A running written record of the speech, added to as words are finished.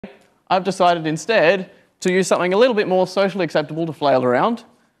I've decided instead to use something a little bit more socially acceptable to flail around.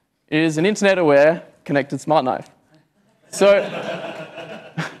 It is an internet-aware connected smart knife. So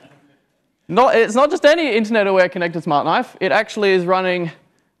it's not just any internet-aware connected smart knife. It actually is running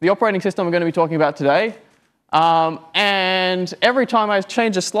the operating system I'm going to be talking about today. And every time I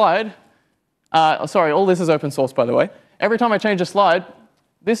change a slide, sorry, all this is open source, by the way. Every time I change a slide,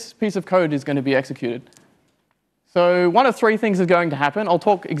 this piece of code is going to be executed. So one of three things is going to happen. I'll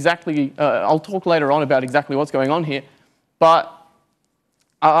talk later on about exactly what's going on here. But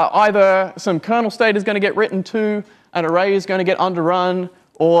either some kernel state is going to get written to, an array is going to get underrun,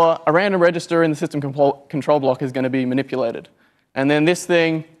 or a random register in the system control block is going to be manipulated. And then this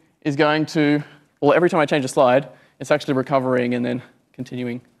thing is going to, well, every time I change a slide, it's actually recovering and then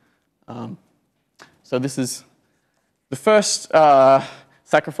continuing. So this is the first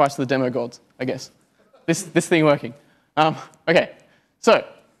sacrifice to the demo gods, I guess. This thing working. OK, so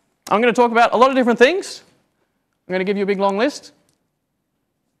I'm going to talk about a lot of different things. I'm going to give you a big long list.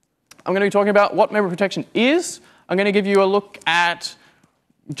 I'm going to be talking about what memory protection is. I'm going to give you a look at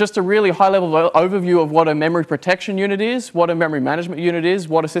just a really high-level overview of what a memory protection unit is, what a memory management unit is,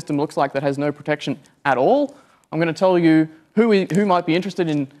 what a system looks like that has no protection at all. I'm going to tell you who might be interested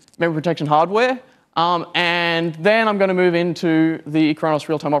in memory protection hardware. And then I'm going to move into the eChronos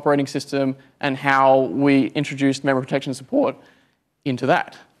real-time operating system and how we introduced memory protection support into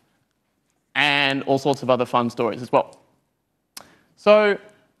that. And all sorts of other fun stories as well. So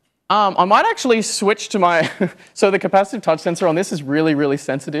I might actually switch to my, so the capacitive touch sensor on this is really, really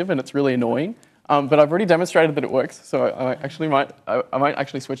sensitive and it's really annoying. But I've already demonstrated that it works, so I might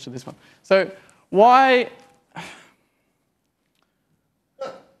actually switch to this one. So why?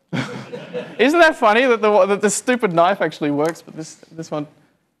 Isn't that funny that the stupid knife actually works, but this one,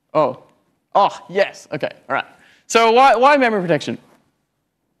 oh yes, okay, all right. So why memory protection?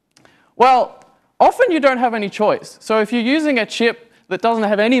 Well, often you don't have any choice. So if you're using a chip that doesn't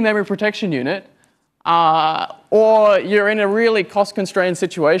have any memory protection unit, or you're in a really cost-constrained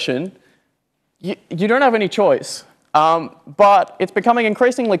situation, you don't have any choice. But it's becoming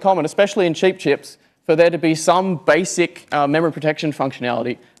increasingly common, especially in cheap chips, for there to be some basic memory protection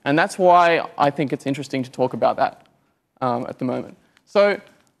functionality. And that's why I think it's interesting to talk about that at the moment. So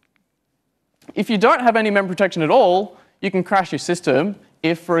if you don't have any memory protection at all, you can crash your system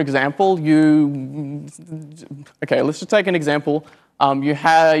if, for example, OK, let's just take an example. You're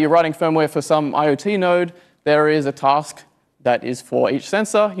writing firmware for some IoT node. There is a task that is for each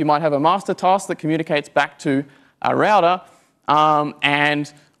sensor. You might have a master task that communicates back to a router.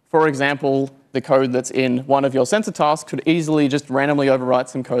 And for example, the code that's in one of your sensor tasks could easily just randomly overwrite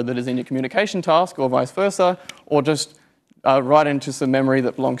some code that is in your communication task, or vice versa, or just write into some memory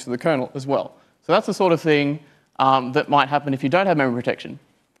that belongs to the kernel as well. So that's the sort of thing that might happen if you don't have memory protection.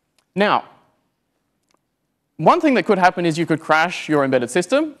 Now, one thing that could happen is you could crash your embedded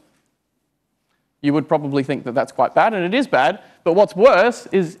system. You would probably think that that's quite bad, and it is bad. But what's worse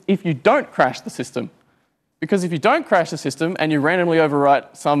is if you don't crash the system. Because if you don't crash the system and you randomly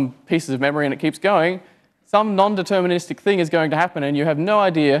overwrite some pieces of memory and it keeps going, some non-deterministic thing is going to happen and you have no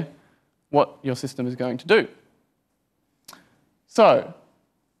idea what your system is going to do. So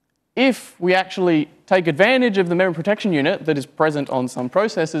if we actually take advantage of the memory protection unit that is present on some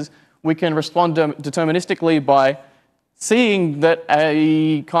processors, we can respond deterministically by seeing that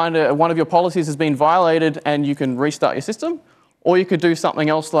one of your policies has been violated and you can restart your system. Or you could do something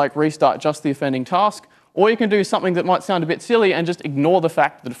else like restart just the offending task. Or you can do something that might sound a bit silly and just ignore the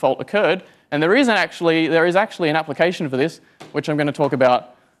fact the default occurred. And there is actually an application for this, which I'm going to talk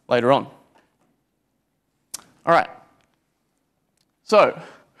about later on. All right. So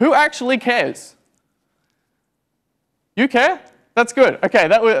who actually cares? You care? That's good. OK,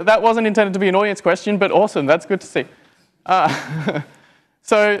 that wasn't intended to be an audience question, but awesome. That's good to see.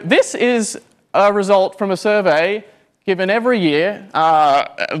 So this is a result from a survey given every year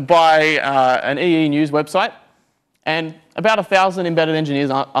by an EE News website. And about 1,000 embedded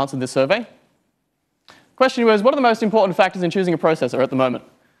engineers answered this survey. The question was, what are the most important factors in choosing a processor at the moment?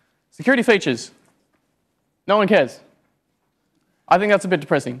 Security features. No one cares. I think that's a bit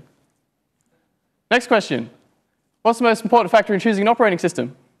depressing. Next question. What's the most important factor in choosing an operating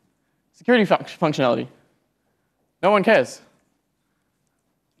system? Security functionality. No one cares.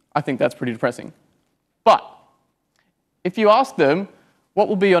 I think that's pretty depressing. But if you ask them, what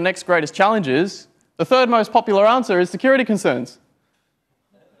will be your next greatest challenges, the third most popular answer is security concerns.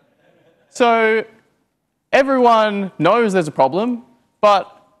 So everyone knows there's a problem,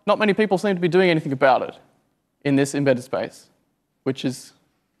 but not many people seem to be doing anything about it in this embedded space, which is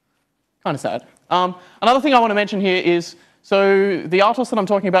kind of sad. Another thing I want to mention here is So the RTOS that I'm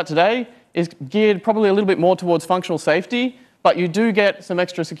talking about today is geared probably a little bit more towards functional safety, but you do get some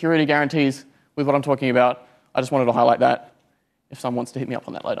extra security guarantees with what I'm talking about. I just wanted to highlight that if someone wants to hit me up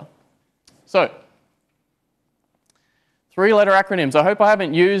on that later. So, 3-letter acronyms. I hope I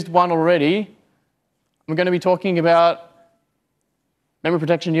haven't used one already. I'm going to be talking about memory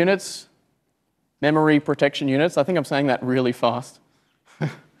protection units. I think I'm saying that really fast.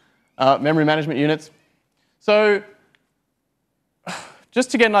 Memory management units. So,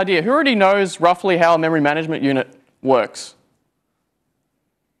 just to get an idea, who already knows roughly how a memory management unit works?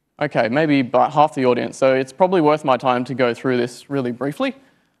 Okay, maybe about half the audience, so it's probably worth my time to go through this really briefly.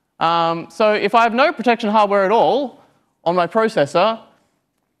 So if I have no protection hardware at all on my processor,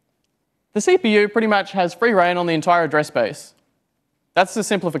 the CPU pretty much has free reign on the entire address space. That's the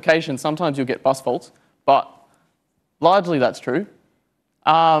simplification. Sometimes you'll get bus faults, but largely that's true.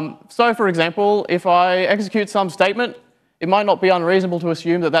 So for example, if I execute some statement, it might not be unreasonable to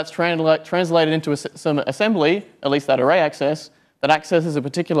assume that that's translated into some assembly, at least that array access, that accesses a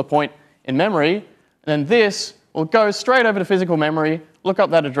particular point in memory, and then this will go straight over to physical memory, look up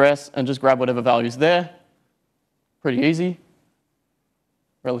that address, and just grab whatever value's there. Pretty easy,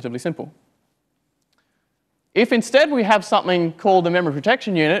 relatively simple. If instead we have something called a memory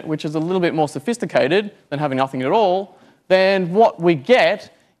protection unit, which is a little bit more sophisticated than having nothing at all, then what we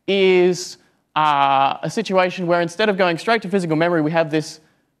get is a situation where instead of going straight to physical memory, we have this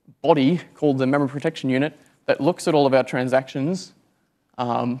body called the memory protection unit that looks at all of our transactions.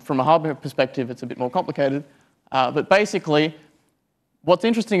 From a hardware perspective, it's a bit more complicated. But basically, what's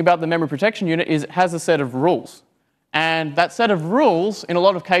interesting about the memory protection unit is it has a set of rules. And that set of rules, in a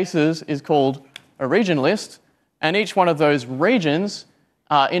lot of cases, is called a region list. And each one of those regions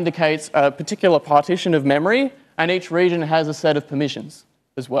indicates a particular partition of memory, and each region has a set of permissions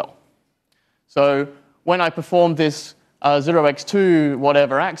as well. So when I perform this 0x2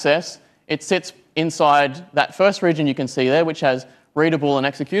 whatever access, it sits inside that first region you can see there, which has readable and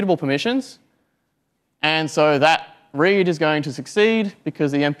executable permissions. And so that read is going to succeed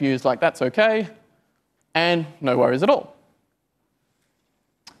because the MPU is like, that's OK, and no worries at all.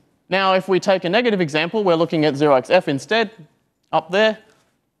 Now, if we take a negative example, we're looking at 0xf instead, up there.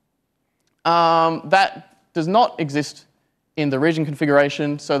 That does not exist in the region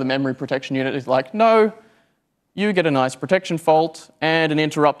configuration, so the memory protection unit is like, no, you get a nice protection fault, and an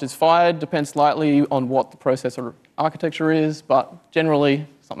interrupt is fired. Depends slightly on what the processor architecture is, but generally,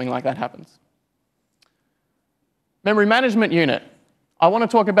 something like that happens. Memory management unit. I want to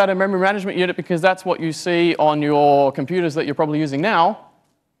talk about a memory management unit because that's what you see on your computers that you're probably using now.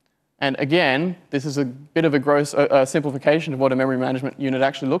 And again, this is a bit of a gross simplification of what a memory management unit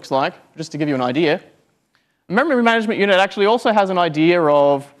actually looks like, just to give you an idea. A memory management unit actually also has an idea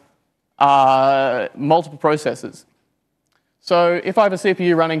of multiple processors. So if I have a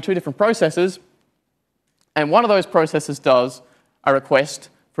CPU running 2 different processors, and one of those processors does a request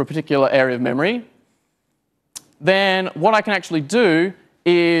for a particular area of memory, then what I can actually do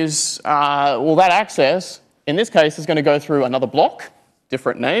is, well, that access, in this case, is going to go through another block,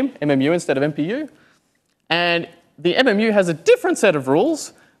 different name, MMU instead of MPU. And the MMU has a different set of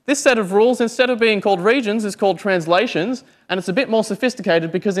rules. This set of rules, instead of being called regions, is called translations. And it's a bit more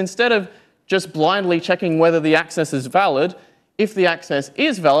sophisticated because instead of just blindly checking whether the access is valid, if the access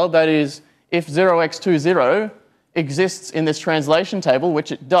is valid, that is, if 0x20 exists in this translation table,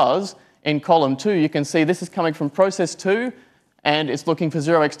 which it does, in column 2, you can see this is coming from process 2, and it's looking for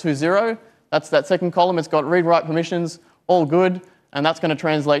 0x20. That's that second column. It's got read-write permissions, all good, and that's going to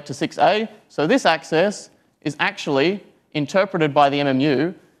translate to 6A. So this access is actually interpreted by the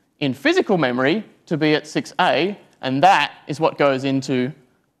MMU in physical memory to be at 6A, and that is what goes into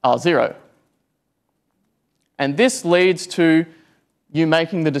R0. And this leads to you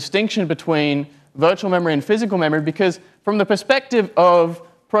making the distinction between virtual memory and physical memory, because from the perspective of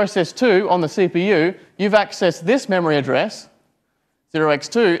process 2 on the CPU, you've accessed this memory address,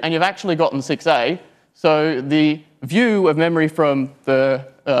 0x2, and you've actually gotten 6A. So the view of memory from the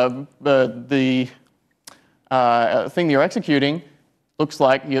thing you're executing looks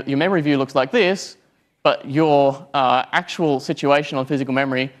like, your memory view looks like this, but your actual situation on physical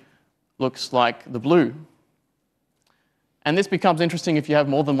memory looks like the blue. And this becomes interesting if you have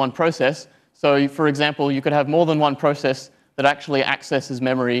more than one process. So for example, you could have more than one process that actually accesses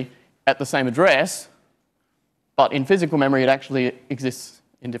memory at the same address, but in physical memory it actually exists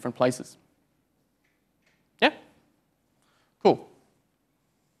in different places. Yeah? Cool.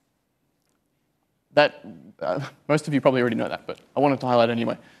 That, most of you probably already know that, but I wanted to highlight it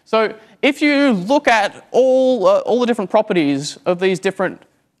anyway. So if you look at all the different properties of these different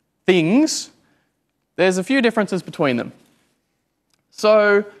things, there's a few differences between them.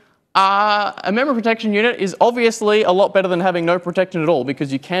 So a memory protection unit is obviously a lot better than having no protection at all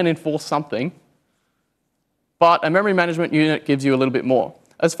because you can enforce something. But a memory management unit gives you a little bit more.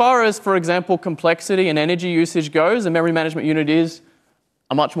 As far as, for example, complexity and energy usage goes, a memory management unit is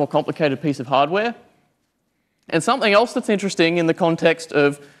a much more complicated piece of hardware. And something else that's interesting in the context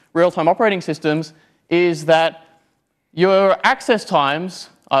of real-time operating systems is that your access times,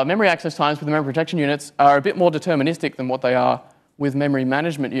 memory access times with memory protection units are a bit more deterministic than what they are with memory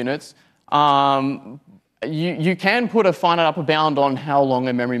management units. You can put a finite upper bound on how long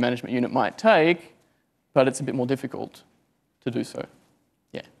a memory management unit might take, but it's a bit more difficult to do so.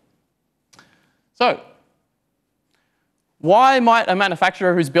 Yeah. So, why might a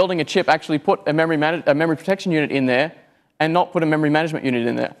manufacturer who's building a chip actually put a memory protection unit in there and not put a memory management unit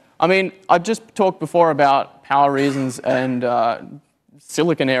in there? I mean, I've just talked before about power reasons and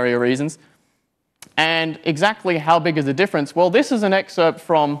silicon area reasons. And exactly how big is the difference? Well, this is an excerpt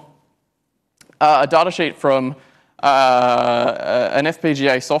from a datasheet from an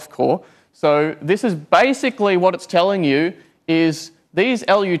FPGA soft core. So this is basically what it's telling you is these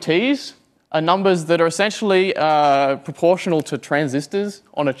LUTs are numbers that are essentially proportional to transistors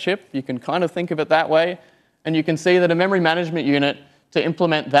on a chip. You can kind of think of it that way. And you can see that a memory management unit, to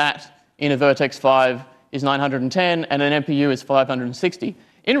implement that in a Vertex 5 is 910, and an MPU is 560.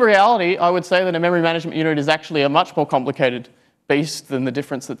 In reality, I would say that a memory management unit is actually a much more complicated beast than the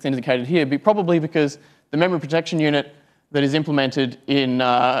difference that's indicated here, probably because the memory protection unit that is implemented in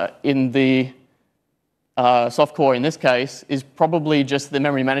the soft core in this case is probably just the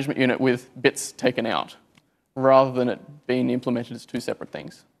memory management unit with bits taken out, rather than it being implemented as two separate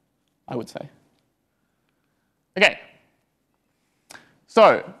things, I would say. Okay.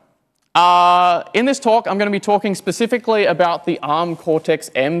 So, in this talk, I'm going to be talking specifically about the ARM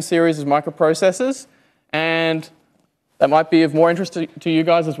Cortex-M series of microprocessors, and that might be of more interest to you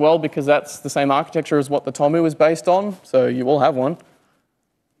guys as well because that's the same architecture as what the Tomu is based on, so you all have one.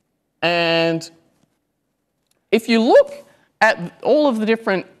 And if you look at all of the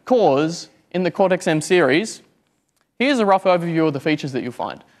different cores in the Cortex-M series, here's a rough overview of the features that you'll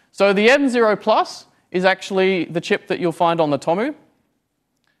find. So the M0 Plus is actually the chip that you'll find on the Tomu.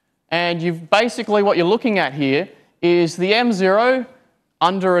 And basically what you're looking at here is the M0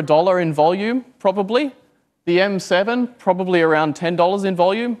 under $1 in volume, probably. The M7 probably around $10 in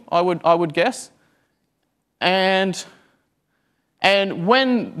volume, I would guess. And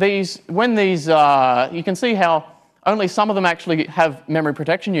when these you can see how only some of them actually have memory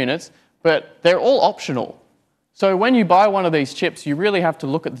protection units, but they're all optional. So when you buy one of these chips, you really have to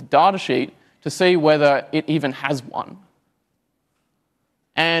look at the data sheet to see whether it even has one.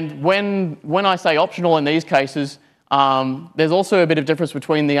 And when I say optional in these cases, there's also a bit of difference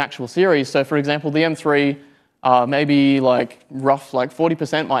between the actual series. So for example, the M3, maybe like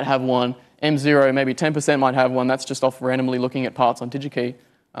 40% might have one. M0, maybe 10% might have one. That's just off randomly looking at parts on DigiKey.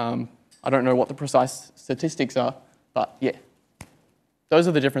 I don't know what the precise statistics are, but yeah. Those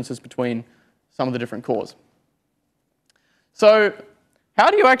are the differences between some of the different cores. So how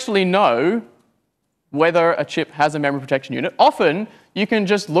do you actually know whether a chip has a memory protection unit? Often, you can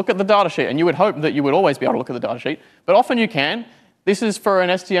just look at the datasheet, and you would hope that you would always be able to look at the datasheet, but often you can. This is for an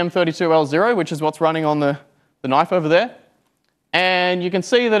STM32L0, which is what's running on the knife over there. And you can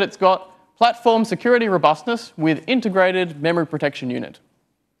see that it's got platform security robustness with integrated memory protection unit.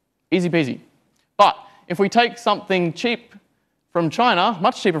 Easy peasy. But if we take something cheap from China,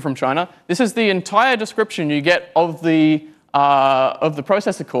 much cheaper from China, this is the entire description you get of the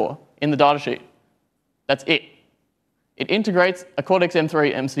processor core in the datasheet. That's it. It integrates a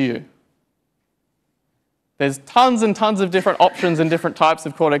Cortex-M3 MCU. There's tons and tons of different options and different types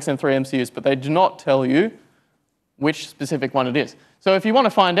of Cortex-M3 MCUs, but they do not tell you which specific one it is. So if you want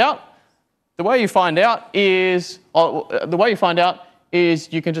to find out, the way you find out is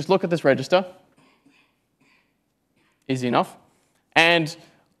you can just look at this register. Easy enough. And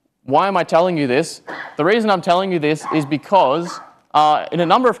why am I telling you this? The reason I'm telling you this is because in a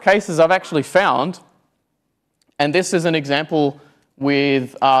number of cases I've actually found, and this is an example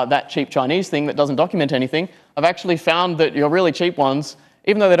with that cheap Chinese thing that doesn't document anything, I've actually found that your really cheap ones,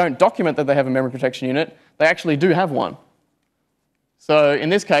 even though they don't document that they have a memory protection unit, they actually do have one. So in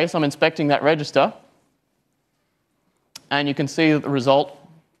this case, I'm inspecting that register, and you can see that the result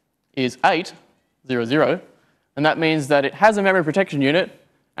is 800, and that means that it has a memory protection unit,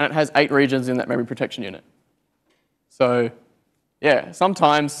 and it has 8 regions in that memory protection unit. So yeah,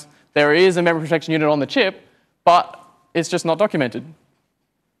 sometimes there is a memory protection unit on the chip, but it's just not documented.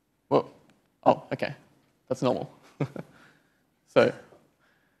 Well, oh, okay, that's normal. So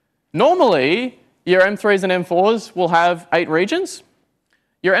normally, your M3s and M4s will have 8 regions,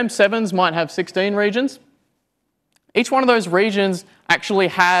 Your M7s might have 16 regions. Each one of those regions actually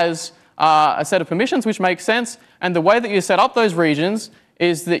has a set of permissions, which makes sense. And the way that you set up those regions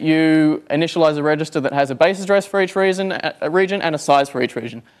is that you initialize a register that has a base address for each region and a size for each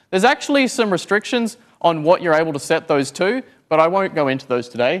region. There's actually some restrictions on what you're able to set those to, but I won't go into those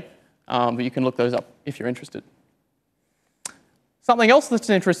today. But you can look those up if you're interested. Something else that's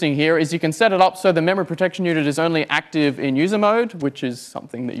interesting here is you can set it up so the memory protection unit is only active in user mode, which is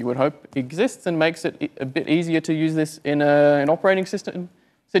something that you would hope exists and makes it a bit easier to use this in an operating system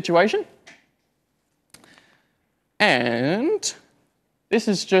situation. And this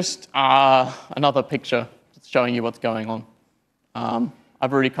is just another picture that's showing you what's going on.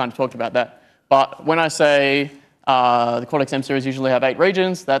 I've already kind of talked about that. But when I say the Cortex-M series usually have 8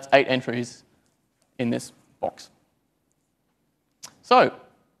 regions, that's 8 entries in this box. So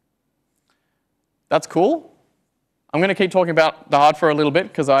that's cool. I'm going to keep talking about the hardware a little bit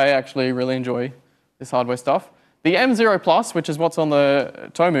because I actually really enjoy this hardware stuff. The M0 Plus, which is what's on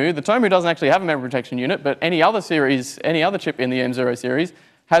the Tomu doesn't actually have a memory protection unit, but any other chip in the M0 series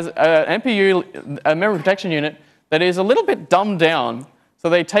has an MPU, a memory protection unit that is a little bit dumbed down. So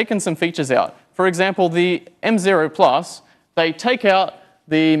they've taken some features out. For example, the M0 Plus, they take out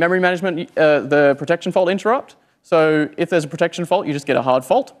the memory management, the protection fault interrupt. So if there's a protection fault, you just get a hard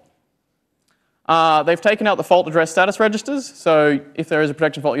fault. They've taken out the fault address status registers. So if there is a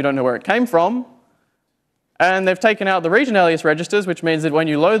protection fault, you don't know where it came from. And they've taken out the region alias registers, which means that when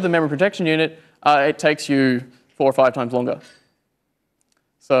you load the memory protection unit, it takes you 4 or 5 times longer.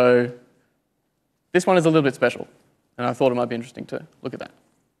 So this one is a little bit special. And I thought it might be interesting to look at that.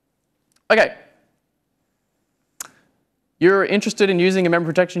 OK. You're interested in using a memory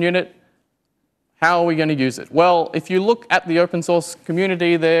protection unit. How are we going to use it? Well, if you look at the open source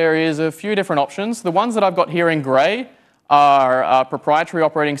community, there is a few different options. The ones that I've got here in gray are proprietary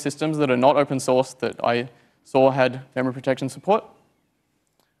operating systems that are not open source that I saw had memory protection support.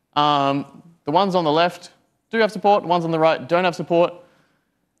 The ones on the left do have support. The ones on the right don't have support.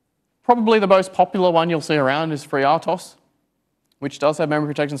 Probably the most popular one you'll see around is FreeRTOS, which does have memory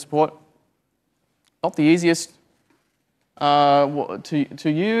protection support. Not the easiest to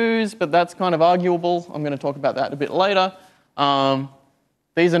use, but that's kind of arguable. I'm going to talk about that a bit later.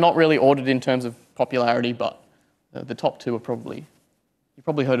 These are not really ordered in terms of popularity, but the top 2 are probably, you've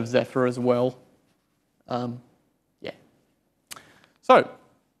probably heard of Zephyr as well. Yeah. So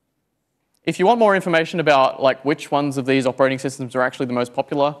if you want more information about like which ones of these operating systems are actually the most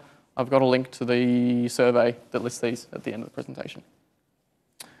popular, I've got a link to the survey that lists these at the end of the presentation.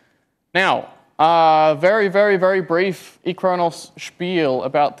 Now, very, very, very brief eChronos spiel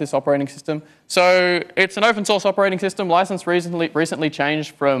about this operating system. So it's an open source operating system. License recently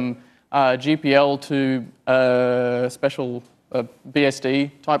changed from GPL to a special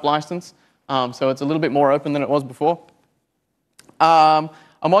BSD type license. So it's a little bit more open than it was before. A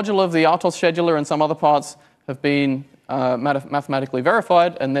module of the RTOS scheduler and some other parts have been mathematically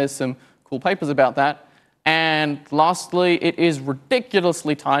verified, and there's some cool papers about that. And lastly, it is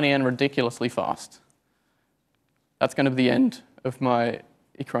ridiculously tiny and ridiculously fast. That's going to be the end of my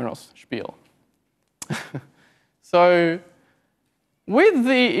eChronos spiel. So with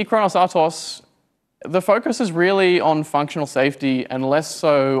the eChronos RTOS, the focus is really on functional safety and less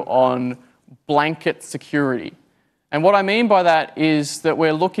so on blanket security. And what I mean by that is that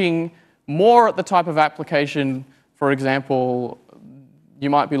we're looking more at the type of application. For example, you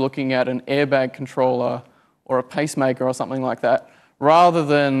might be looking at an airbag controller or a pacemaker or something like that, rather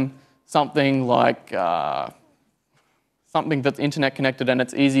than something like something that's internet connected and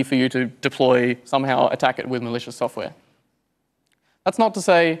it's easy for you to deploy, somehow attack it with malicious software. That's not to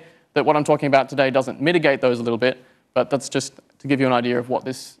say that what I'm talking about today doesn't mitigate those a little bit, but that's just to give you an idea of what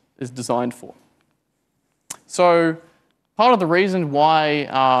this is designed for. So part of the reason why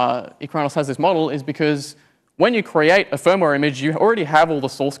eChronos has this model is because when you create a firmware image, you already have all the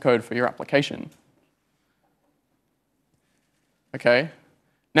source code for your application. Okay.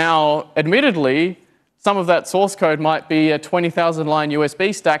 Now, admittedly, some of that source code might be a 20,000 line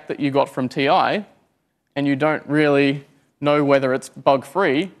USB stack that you got from TI, and you don't really know whether it's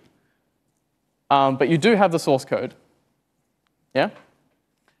bug-free, but you do have the source code. Yeah?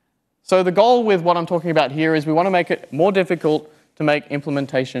 So the goal with what I'm talking about here is we want to make it more difficult to make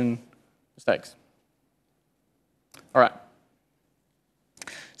implementation mistakes. All right.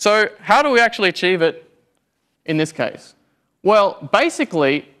 So how do we actually achieve it in this case? Well,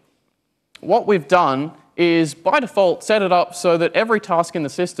 basically, what we've done is, by default, set it up so that every task in the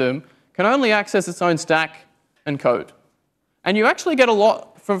system can only access its own stack and code. And you actually get a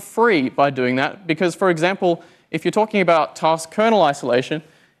lot for free by doing that, because, for example, if you're talking about task kernel isolation,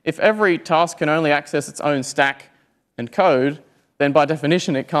 if every task can only access its own stack and code, then by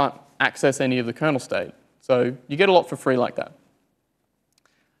definition it can't access any of the kernel state. So you get a lot for free like that.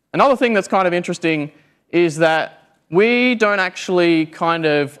 Another thing that's kind of interesting is that we don't actually kind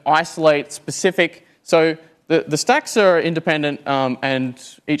of isolate specific, so the stacks are independent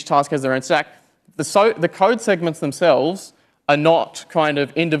and each task has their own stack. The code segments themselves are not kind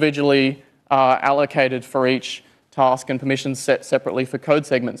of individually allocated for each task and permissions set separately for code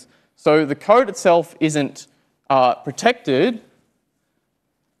segments. So the code itself isn't protected,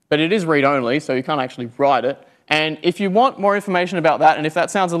 but it is read-only, so you can't actually write it. And if you want more information about that, and if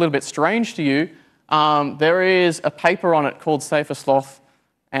that sounds a little bit strange to you, there is a paper on it called Safer Sloth,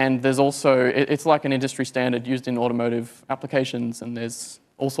 and there's also, it's like an industry standard used in automotive applications, and there's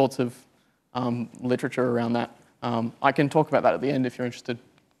all sorts of literature around that. I can talk about that at the end if you're interested.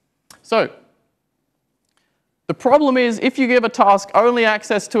 So, the problem is if you give a task only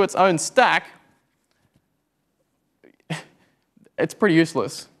access to its own stack, it's pretty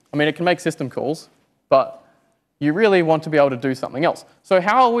useless. I mean, it can make system calls, but you really want to be able to do something else. So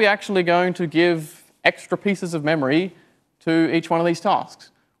how are we actually going to give extra pieces of memory to each one of these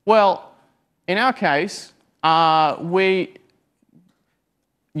tasks? Well, in our case, we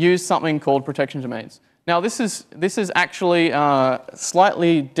use something called protection domains. Now, this is actually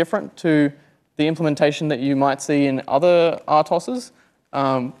slightly different to the implementation that you might see in other RTOSes,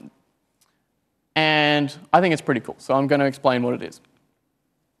 and I think it's pretty cool. So I'm going to explain what it is.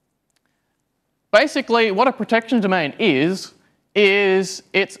 Basically, what a protection domain is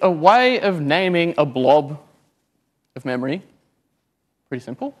it's a way of naming a blob of memory. Pretty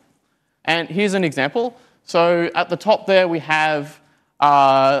simple. And here's an example. So at the top there we have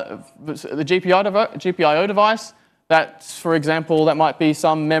the GPIO device. That's, for example, that might be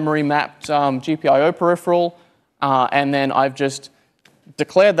some memory mapped GPIO peripheral. And then I've just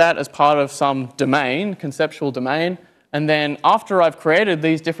declared that as part of some domain, conceptual domain. And then after I've created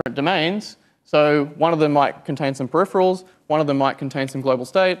these different domains, so one of them might contain some peripherals, one of them might contain some global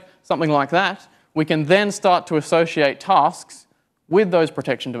state, something like that, we can then start to associate tasks with those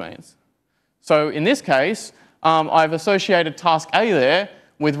protection domains. So in this case, I've associated task A there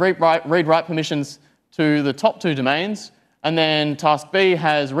with read-write permissions to the top two domains, and then task B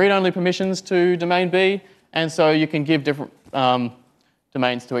has read-only permissions to domain B, and so you can give different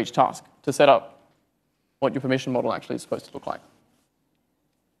domains to each task to set up what your permission model actually is supposed to look like.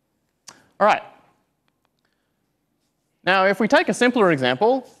 All right. Now, if we take a simpler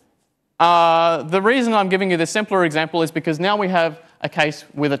example, the reason I'm giving you this simpler example is because now we have a case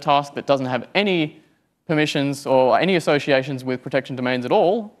with a task that doesn't have any permissions or any associations with protection domains at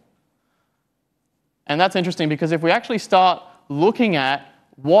all. And that's interesting because if we actually start looking at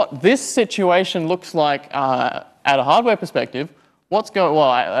what this situation looks like at a hardware perspective, at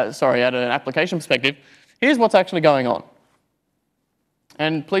an application perspective, here's what's actually going on.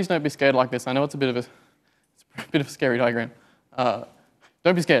 And please don't be scared like this. I know it's a bit of a scary diagram.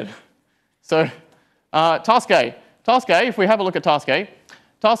 Don't be scared. So task A. Task A, if we have a look at task A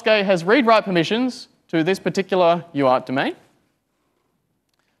has read-write permissions to this particular UART domain.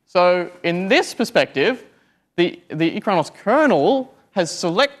 So in this perspective, the eChronos kernel has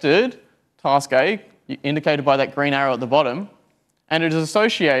selected task A, indicated by that green arrow at the bottom, and it is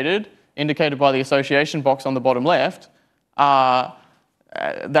associated, indicated by the association box on the bottom left.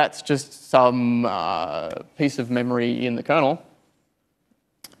 That's just some piece of memory in the kernel.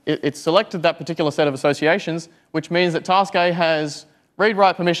 It's selected that particular set of associations, which means that task A has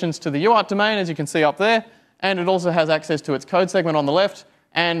read-write permissions to the UART domain, as you can see up there, and it also has access to its code segment on the left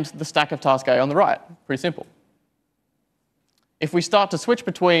and the stack of task A on the right. Pretty simple. If we start to switch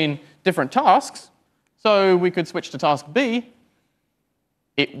between different tasks, so we could switch to task B,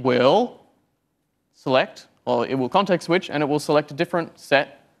 it will select, well, it will context switch, and it will select a different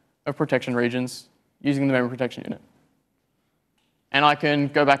set of protection regions using the memory protection unit. And I can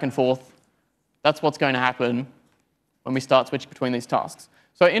go back and forth. That's what's going to happen when we start switching between these tasks.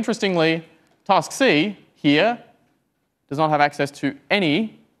 So interestingly, task C here does not have access to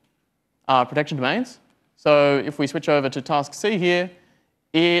any protection domains. So if we switch over to task C here,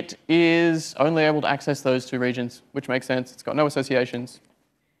 it is only able to access those two regions, which makes sense. It's got no associations.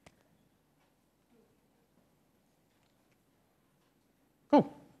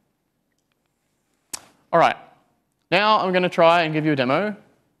 Cool. All right. Now I'm going to try and give you a demo.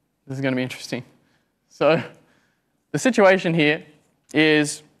 This is going to be interesting. So the situation here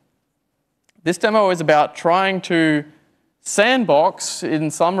is this demo is about trying to sandbox, in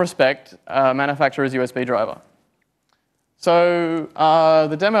some respect, a manufacturer's USB driver. So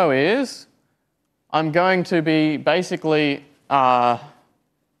the demo is I'm going to be basically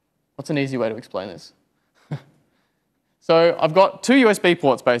What's an easy way to explain this? So I've got two USB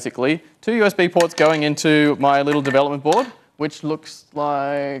ports basically, two USB ports going into my little development board, which looks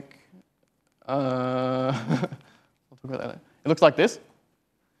like, I'll talk about that. It looks like this.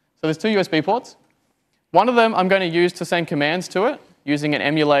 So there's two USB ports. One of them I'm going to use to send commands to it using an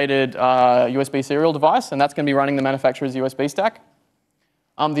emulated USB serial device, and that's going to be running the manufacturer's USB stack.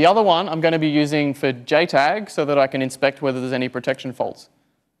 The other one I'm going to be using for JTAG so that I can inspect whether there's any protection faults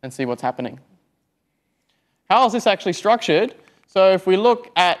and see what's happening. How is this actually structured? So if we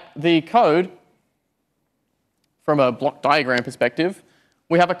look at the code from a block diagram perspective,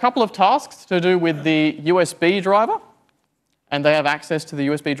 we have a couple of tasks to do with the USB driver, and they have access to the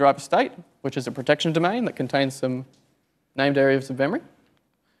USB driver state, which is a protection domain that contains some named areas of memory.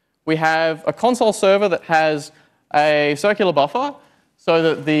 We have a console server that has a circular buffer so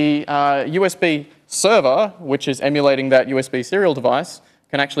that the USB server, which is emulating that USB serial device,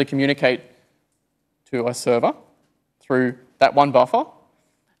 can actually communicate to a server through that one buffer.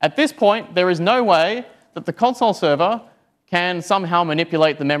 At this point, there is no way that the console server can somehow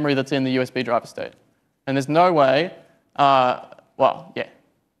manipulate the memory that's in the USB driver state. And there's no way, well, yeah,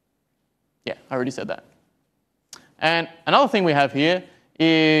 I already said that. And another thing we have here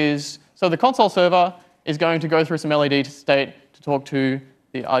is, so the console server is going to go through some LED state to talk to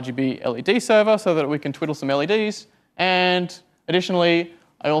the RGB LED server so that we can twiddle some LEDs. And additionally,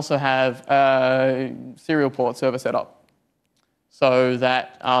 I also have a serial port server set up so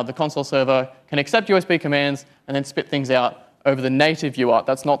that the console server can accept USB commands and then spit things out over the native UART.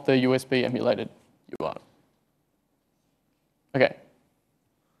 That's not the USB emulated UART. Okay.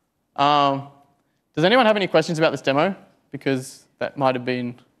 Does anyone have any questions about this demo? Because that might have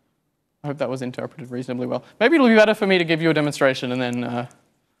been, I hope that was interpreted reasonably well. Maybe it'll be better for me to give you a demonstration and then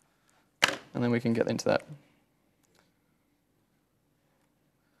we can get into that.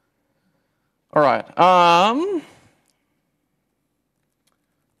 All right.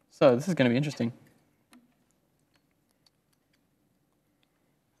 So this is going to be interesting.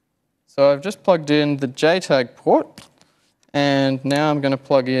 So I've just plugged in the JTAG port, and now I'm going to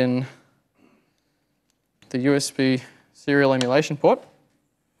plug in the USB serial emulation port.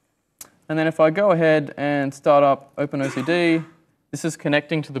 And then if I go ahead and start up OpenOCD, this is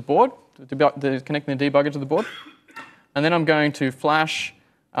connecting to the board, connecting the debugger to the board. And then I'm going to flash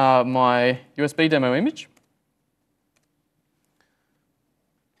my USB demo image.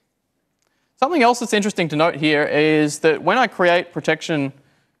 Something else that's interesting to note here is that when I create protection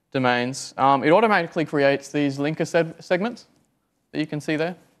domains, it automatically creates these linker segments that you can see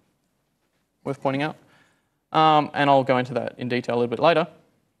there, worth pointing out. And I'll go into that in detail a little bit later.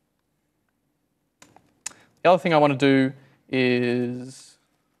 The other thing I want to do is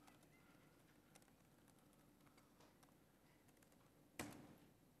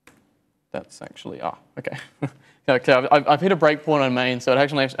that's actually, okay. Okay, I've hit a breakpoint on main, so it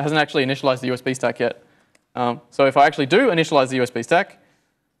actually hasn't actually initialized the USB stack yet. So if I actually do initialize the USB stack,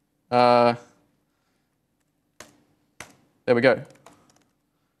 there we go.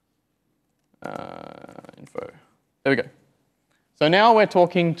 Info. There we go. So now we're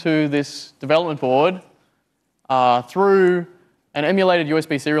talking to this development board through an emulated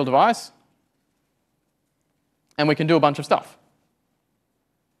USB serial device, and we can do a bunch of stuff.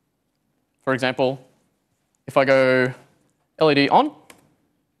 For example, if I go LED on,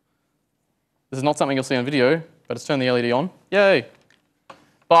 this is not something you'll see on video, but it's turned the LED on. Yay!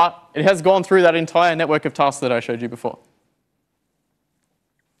 But it has gone through that entire network of tasks that I showed you before.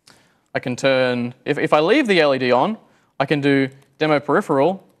 I can turn, if I leave the LED on, I can do demo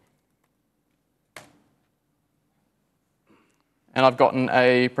peripheral, and I've gotten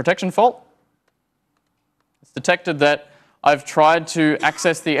a protection fault. It's detected that I've tried to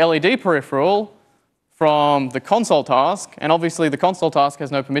access the LED peripheral from the console task, and obviously the console task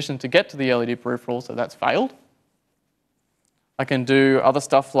has no permission to get to the LED peripheral, so that's failed. I can do other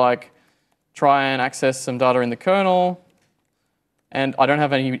stuff like try and access some data in the kernel, and I don't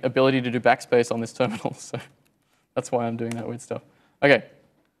have any ability to do backspace on this terminal, so that's why I'm doing that weird stuff. Okay,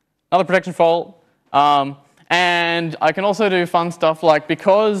 another protection fault, and I can also do fun stuff like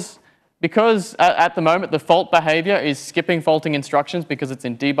because at the moment the fault behavior is skipping faulting instructions because it's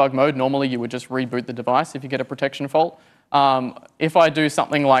in debug mode. Normally you would just reboot the device if you get a protection fault. If I do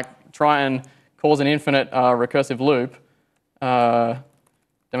something like try and cause an infinite recursive loop,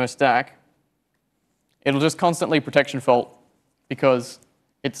 demo stack, it'll just constantly protection fault because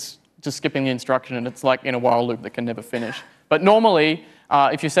it's just skipping the instruction and it's like in a while loop that can never finish. But normally,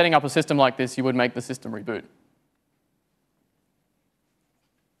 if you're setting up a system like this, you would make the system reboot.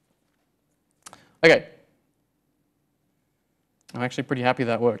 Okay. I'm actually pretty happy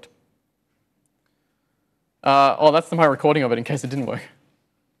that worked. Oh, that's my recording of it in case it didn't work.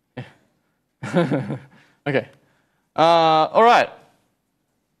 Okay. All right.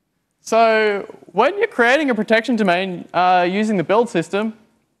 So when you're creating a protection domain using the build system,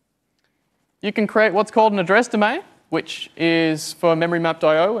 you can create what's called an address domain, which is for memory mapped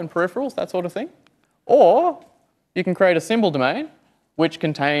I/O and peripherals, that sort of thing. Or you can create a symbol domain, which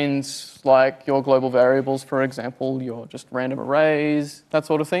contains like your global variables, for example, your just random arrays, that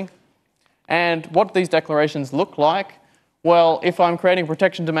sort of thing. And what these declarations look like, well, if I'm creating a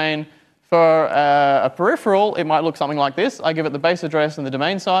protection domain for a peripheral, it might look something like this. I give it the base address and the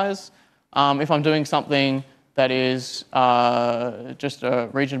domain size. If I'm doing something that is just a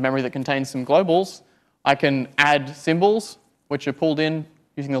region of memory that contains some globals, I can add symbols, which are pulled in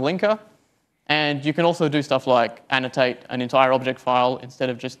using the linker. And you can also do stuff like annotate an entire object file instead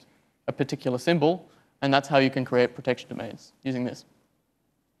of just a particular symbol. And that's how you can create protection domains using this.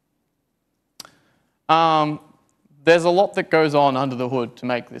 There's a lot that goes on under the hood to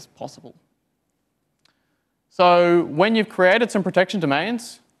make this possible. So when you've created some protection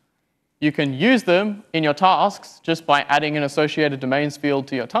domains, you can use them in your tasks just by adding an associated domains field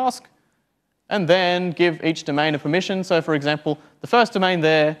to your task, and then give each domain a permission. So for example, the first domain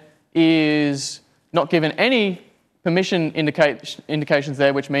there is not given any permission indications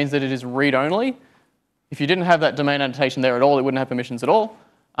there, which means that it is read-only. If you didn't have that domain annotation there at all, it wouldn't have permissions at all.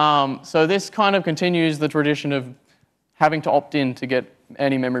 So this kind of continues the tradition of having to opt in to get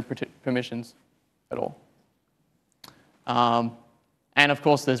any memory permissions at all. And of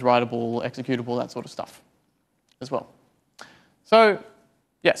course, there's writable, executable, that sort of stuff as well. So,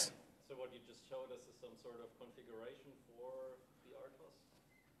 yes? So what you just showed us is some sort of configuration for the RTOS?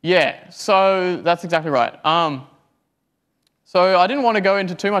 Yeah, so that's exactly right. So I didn't want to go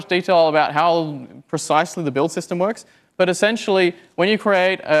into too much detail about how precisely the build system works, but essentially, when you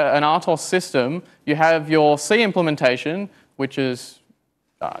create an RTOS system, you have your C implementation, which is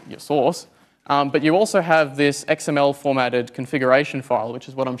your source, but you also have this XML formatted configuration file, which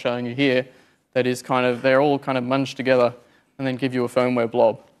is what I'm showing you here, that is kind of, they're all kind of munged together and then give you a firmware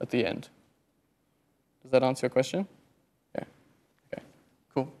blob at the end. Does that answer your question? Yeah. Okay.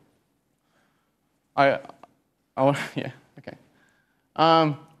 Cool. Yeah. Okay.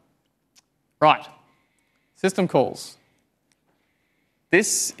 Right. System calls.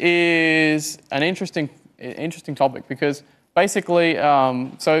 This is an interesting topic because basically,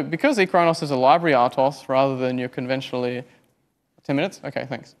 so because eChronos is a library RTOS rather than your conventionally 10 minutes? Okay,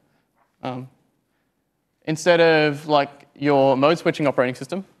 thanks. Instead of like your mode switching operating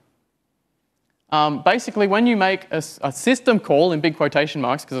system, basically when you make a system call in big quotation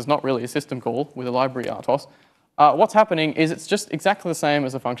marks, because it's not really a system call with a library RTOS, what's happening is it's just exactly the same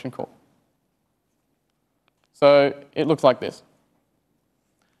as a function call. So it looks like this.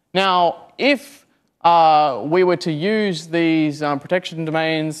 Now, if we were to use these protection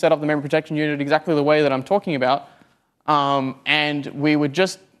domains, set up the memory protection unit exactly the way that I'm talking about, and we were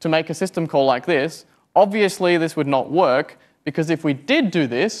just to make a system call like this, obviously this would not work, because if we did do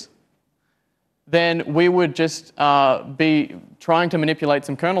this, then we would just be trying to manipulate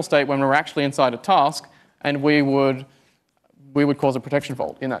some kernel state when we're actually inside a task, and we would cause a protection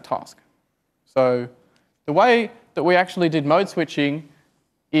fault in that task. So the way that we actually did mode switching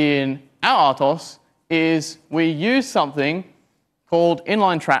in our RTOS is we use something called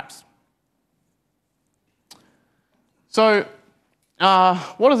inline traps. So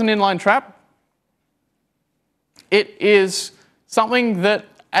what is an inline trap? It is something that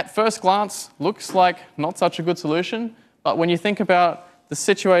at first glance looks like not such a good solution, but when you think about the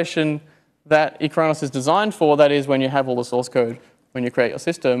situation that eChronos is designed for, that is when you have all the source code when you create your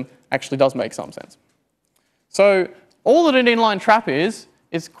system, actually does make some sense. So all that an inline trap is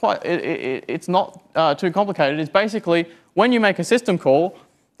it's not too complicated. It's basically when you make a system call,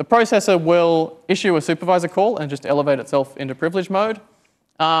 the processor will issue a supervisor call and just elevate itself into privilege mode.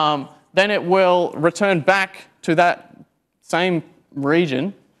 Then it will return back to that same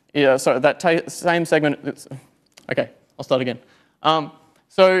region, so that same segment. Okay, I'll start again.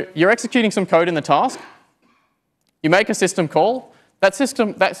 So you're executing some code in the task. You make a system call. That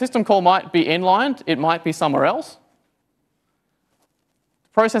system call might be inlined. It might be somewhere else.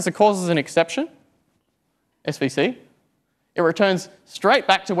 The processor causes an exception, SVC. It returns straight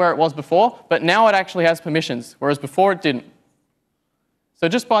back to where it was before, but now it actually has permissions, whereas before it didn't. So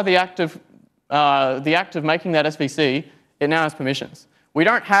just by the act of making that SVC, it now has permissions. We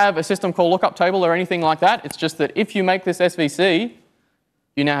don't have a system call lookup table or anything like that. It's just that if you make this SVC,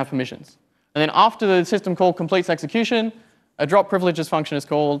 you now have permissions. And then after the system call completes execution, a drop privileges function is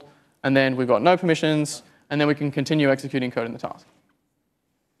called, and then we've got no permissions, and then we can continue executing code in the task.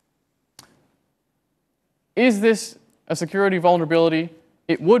 is this a security vulnerability?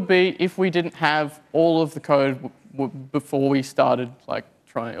 It would be if we didn't have all of the code before we started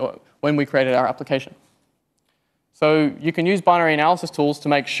when we created our application. So you can use binary analysis tools to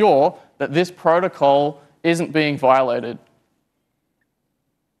make sure that this protocol isn't being violated.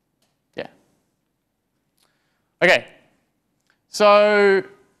 Yeah. Okay. So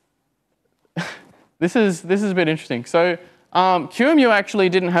this is a bit interesting. So QEMU actually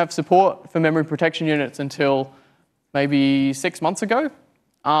didn't have support for memory protection units until maybe 6 months ago.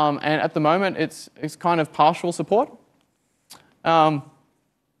 And at the moment, it's kind of partial support. But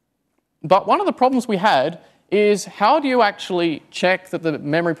one of the problems we had is how do you actually check that the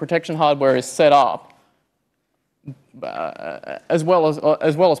memory protection hardware is set up as well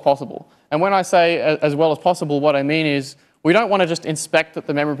as possible? And when I say as well as possible, what I mean is we don't want to just inspect that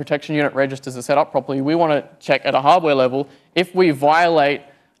the memory protection unit registers are set up properly. We want to check at a hardware level if we violate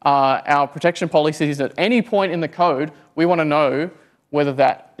our protection policies at any point in the code, we want to know whether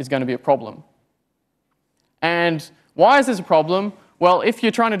that is going to be a problem. And why is this a problem? Well, if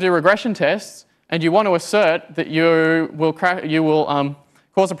you're trying to do regression tests and you want to assert that you will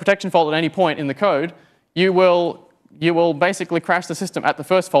cause a protection fault at any point in the code, you will basically crash the system at the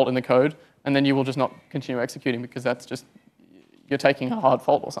first fault in the code, and then you will just not continue executing because that's just, you're taking a hard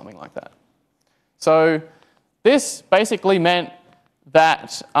fault or something like that. So this basically meant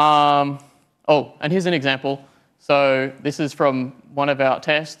that, oh, and here's an example. So this is from one of our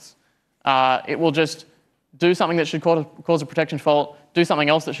tests. It will just do something that should cause a protection fault, do something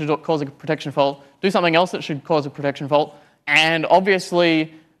else that should cause a protection fault, do something else that should cause a protection fault, and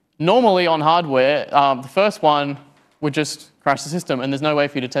obviously, normally on hardware, the first one would just crash the system, and there's no way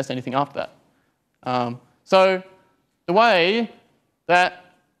for you to test anything after that. So the way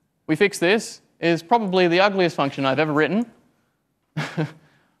that we fix this is probably the ugliest function I've ever written.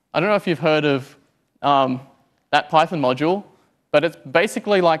 I don't know if you've heard of that Python module, but it's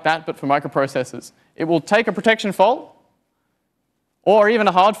basically like that, but for microprocessors. It will take a protection fault, or even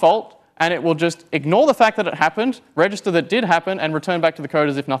a hard fault, and it will just ignore the fact that it happened, register that it did happen, and return back to the code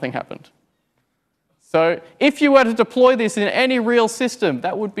as if nothing happened. So if you were to deploy this in any real system,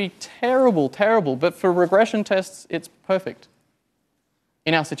 that would be terrible, terrible. But for regression tests, it's perfect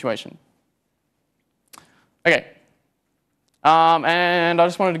in our situation. Okay. And I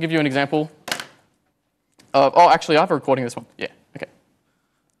just wanted to give you an example of, oh, actually, I have a recording of this one. Yeah, okay.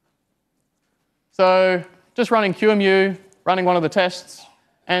 So just running QEMU, running one of the tests,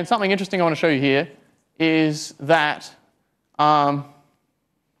 and something interesting I want to show you here is that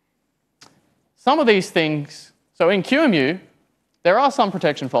some of these things, so in QEMU, there are some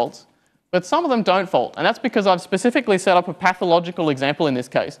protection faults, but some of them don't fault. And that's because I've specifically set up a pathological example in this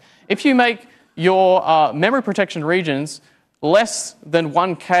case. If you make your memory protection regions less than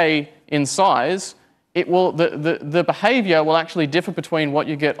 1K in size, the behavior will actually differ between what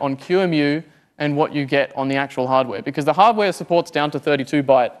you get on QEMU and what you get on the actual hardware, because the hardware supports down to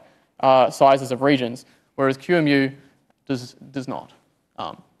 32-byte sizes of regions, whereas QEMU does not.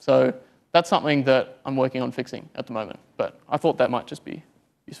 So that's something that I'm working on fixing at the moment, but I thought that might just be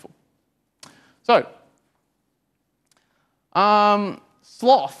useful. So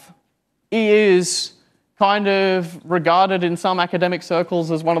sloth is kind of regarded in some academic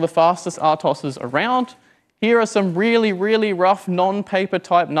circles as one of the fastest RTOSs around. Here are some really, really rough non-paper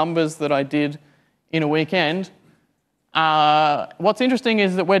type numbers that I did in a weekend. What's interesting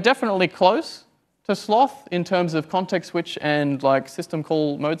is that we're definitely close to sloth in terms of context switch and like system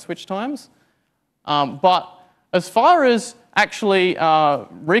call mode switch times. But as far as actually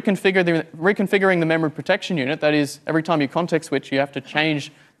reconfiguring the memory protection unit, that is, every time you context switch, you have to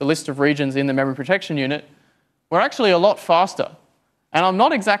change the list of regions in the memory protection unit, we're actually a lot faster. And I'm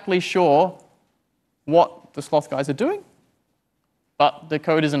not exactly sure what the sloth guys are doing, but the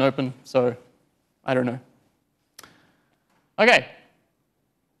code isn't open, so I don't know. Okay.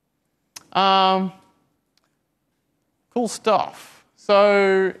 Cool stuff.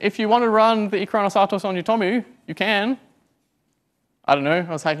 So if you want to run the eChronos RTOS on your Tomu, you can. I don't know,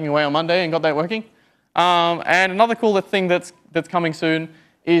 I was hacking away on Monday and got that working. And another cool thing that's coming soon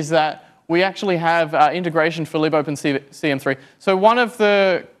is that we actually have integration for libopenCM3. So one of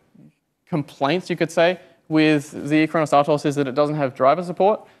the complaints, you could say, with the eChronos RTOS is that it doesn't have driver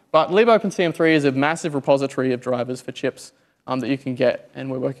support, but libopenCM3 is a massive repository of drivers for chips that you can get, and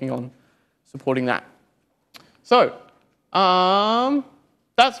we're working on supporting that. So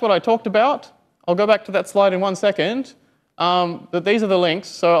that's what I talked about. I'll go back to that slide in 1 second. But these are the links,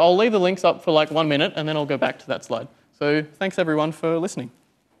 so I'll leave the links up for like 1 minute, and then I'll go back to that slide. So thanks everyone for listening.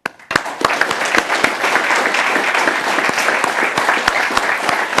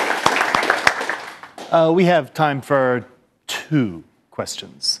 We have time for 2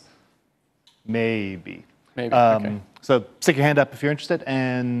 questions. Maybe. Maybe, okay. So stick your hand up if you're interested,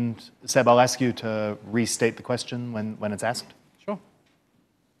 and Seb, I'll ask you to restate the question when it's asked. Sure.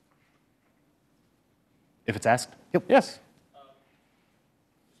 If it's asked. Yep. Yes. Just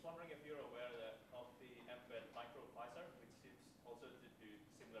wondering if you're aware of the embed microprocessor, which seems also to do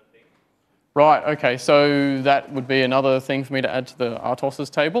similar things. Right, okay, so that would be another thing for me to add to the RTOS's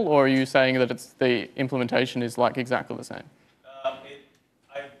table, or are you saying that it's the implementation is like exactly the same? I've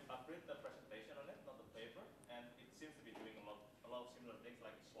read the presentation on it, not the paper, and it seems to be doing a lot of similar things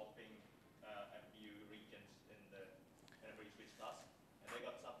like swapping a few regions in every switch class. And they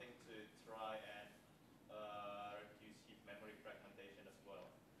got something to try and reduce heap memory fragmentation as well.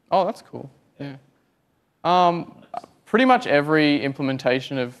 Oh, that's cool, yeah. Pretty much every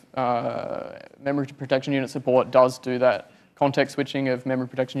implementation of memory protection unit support does do that context switching of memory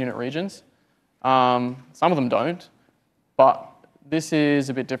protection unit regions. Some of them don't, but this is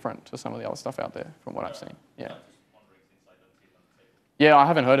a bit different to some of the other stuff out there from what I've seen. Yeah. Yeah, I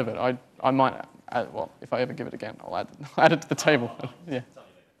haven't heard of it. I might add, well, if I ever give it again, I'll add it to the table. Yeah.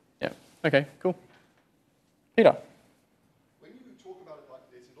 Yeah. Okay, cool. Peter. When you talk about it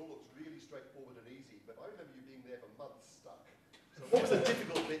like this, it all looks really straightforward and easy, but I remember you being there for months stuck. So what was the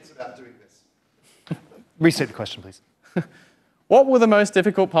difficult bits about doing this? Restate the question, please. What were the most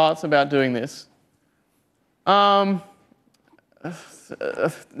difficult parts about doing this?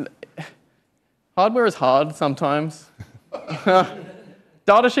 Hardware is hard sometimes.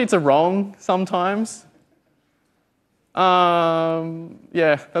 Data sheets are wrong sometimes.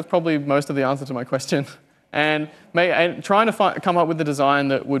 Yeah, that's probably most of the answer to my question. And trying to come up with a design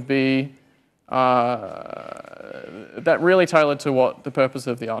that would be that really tailored to what the purpose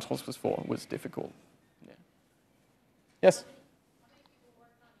of the RTOS was for was difficult. Yeah. Yes?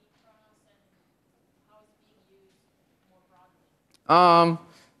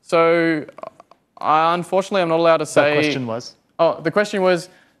 So unfortunately, I'm not allowed to say. The question was? Oh, the question was,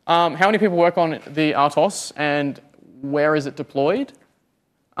 how many people work on the RTOS and where is it deployed?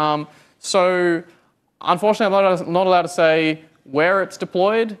 So unfortunately, I'm not allowed to say where it's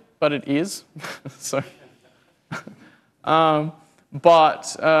deployed, but it is. So,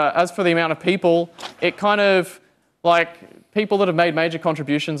 but as for the amount of people, it kind of like people that have made major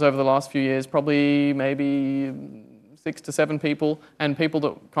contributions over the last few years, probably maybe 6 to 7 people, and people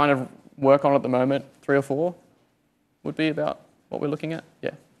that kind of work on it at the moment, 3 or 4 would be about what we're looking at.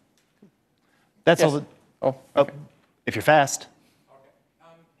 Yeah. That's Yes. all. Oh, okay. If you're fast. Okay.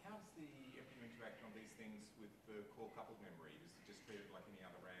 How's the FPU interact on these things with the core coupled memory? Is it just treated like any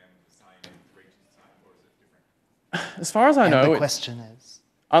other RAM, the same, the regions the same, or is it different? As far as I know, And the question is?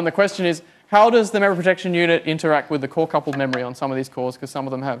 The question is, how does the memory protection unit interact with the core coupled memory on some of these cores? Because some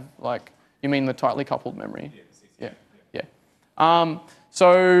of them have, like, you mean the tightly coupled memory? Yeah. Yeah.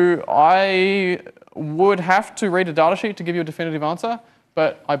 So I would have to read a data sheet to give you a definitive answer,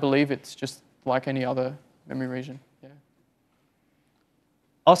 but I believe it's just like any other memory region. Yeah.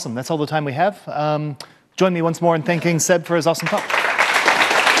 Awesome. That's all the time we have. Join me once more in thanking Seb for his awesome talk.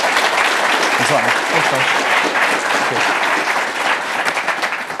 Thanks a lot, man. Thanks, Tom.